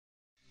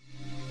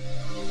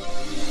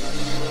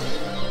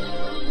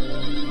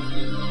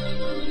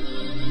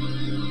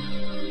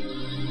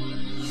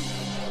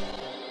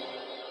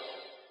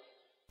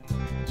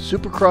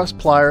Supercross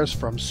pliers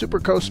from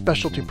Superco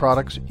Specialty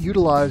Products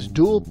utilize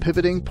dual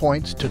pivoting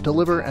points to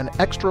deliver an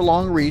extra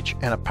long reach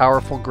and a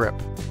powerful grip.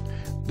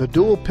 The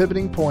dual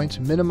pivoting points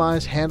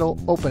minimize handle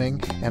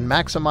opening and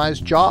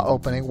maximize jaw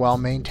opening while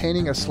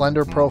maintaining a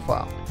slender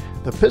profile.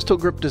 The pistol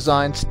grip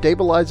design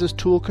stabilizes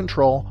tool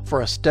control for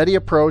a steady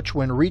approach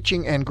when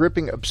reaching and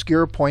gripping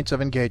obscure points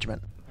of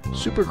engagement.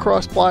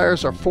 Supercross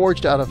pliers are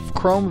forged out of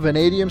chrome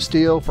vanadium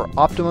steel for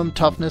optimum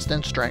toughness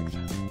and strength.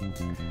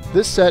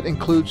 This set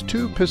includes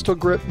 2 pistol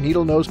grip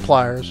needle nose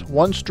pliers,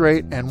 one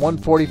straight and one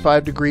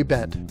 45-degree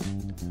bent.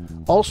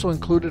 Also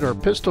included are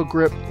pistol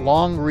grip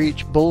long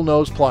reach bull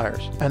nose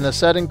pliers, and the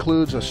set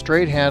includes a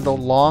straight handle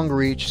long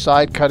reach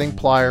side cutting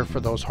plier for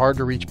those hard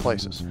to reach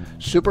places.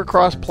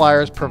 Supercross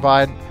pliers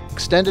provide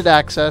extended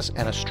access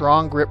and a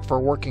strong grip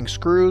for working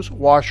screws,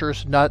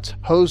 washers, nuts,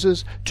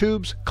 hoses,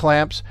 tubes,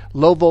 clamps,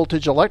 low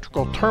voltage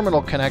electrical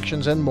terminal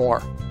connections, and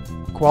more.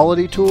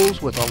 Quality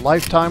tools with a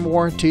lifetime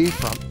warranty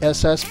from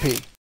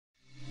SSP.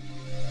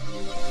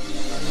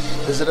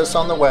 Visit us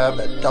on the web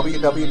at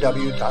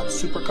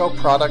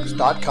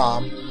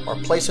www.supercoproducts.com or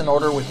place an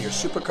order with your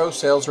Superco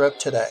sales rep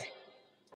today.